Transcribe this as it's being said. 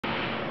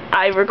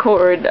I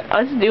record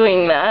us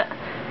doing that?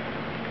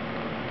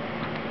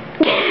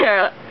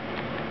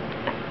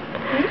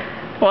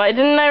 Why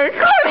didn't I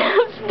record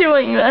us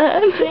doing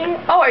that?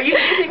 Oh, are you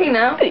speaking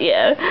now?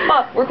 Yeah.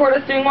 Oh, record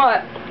us doing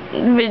what?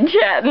 Been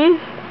chatting.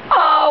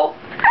 Oh!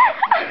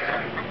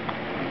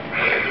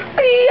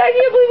 I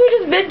can't believe we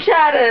just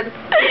mid-chatted.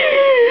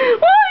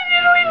 Why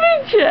did we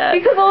mid-chat?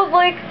 Because I was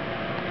like,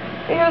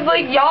 he was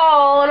like,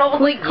 y'all, and I was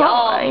like,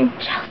 y'all.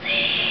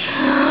 Chelsea.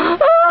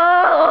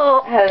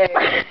 Oh!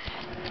 Hey.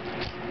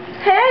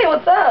 Hey,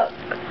 what's up?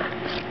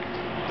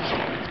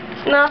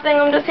 Nothing,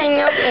 I'm just hanging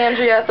out with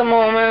Andrea at the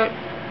moment.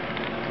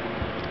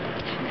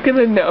 She's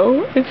gonna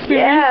know as soon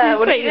as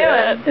you say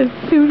that. As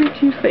soon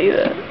as you say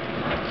that.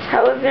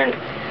 How was your...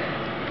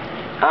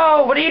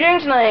 Oh, what are you doing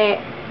tonight?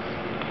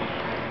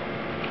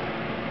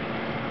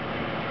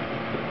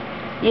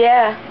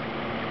 Yeah.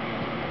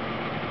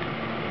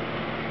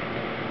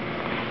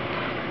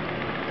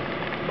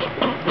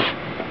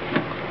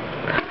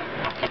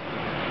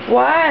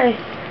 Why?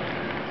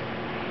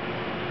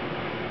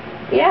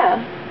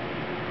 Yeah.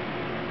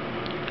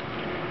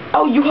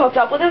 Oh, you hooked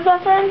up with his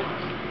best friend?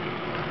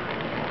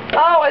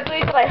 Oh, I thought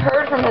you said I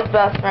heard from his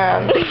best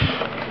friend.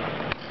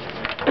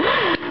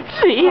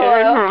 She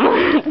heard from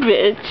a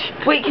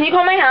bitch. Wait, can you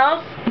call my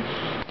house?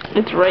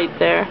 It's right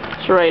there.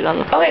 It's right on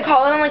the phone. Okay,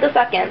 call it in like a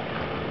second.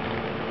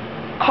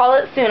 Call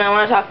it soon. I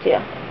want to talk to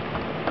you.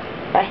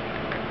 Bye.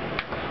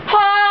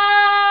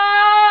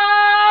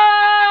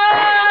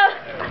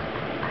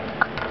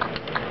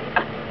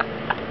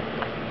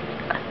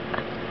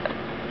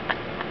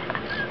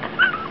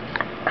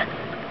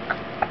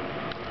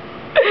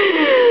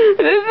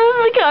 This is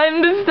the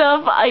kind of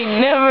stuff I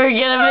never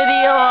get a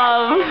video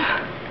of.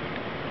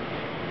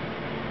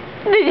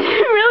 Did you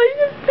really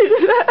just do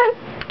that?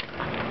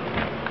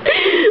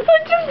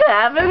 What just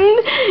happened?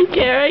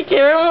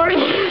 Kara Morgan.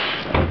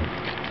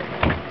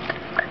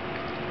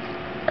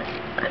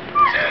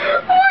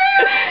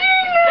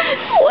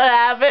 What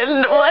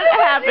happened? What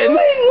happened?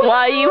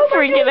 Why are you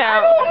freaking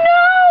out? I don't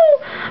know!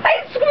 I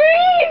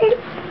screamed!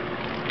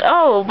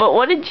 Oh, but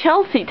what did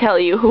Chelsea tell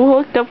you? Who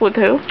hooked up with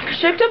who?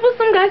 She hooked up with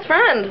some guy's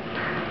friend.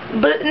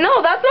 But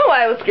no, that's not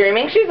why I was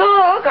screaming. She's a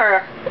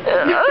hooker.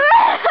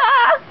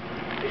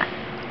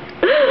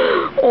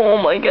 Oh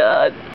my god.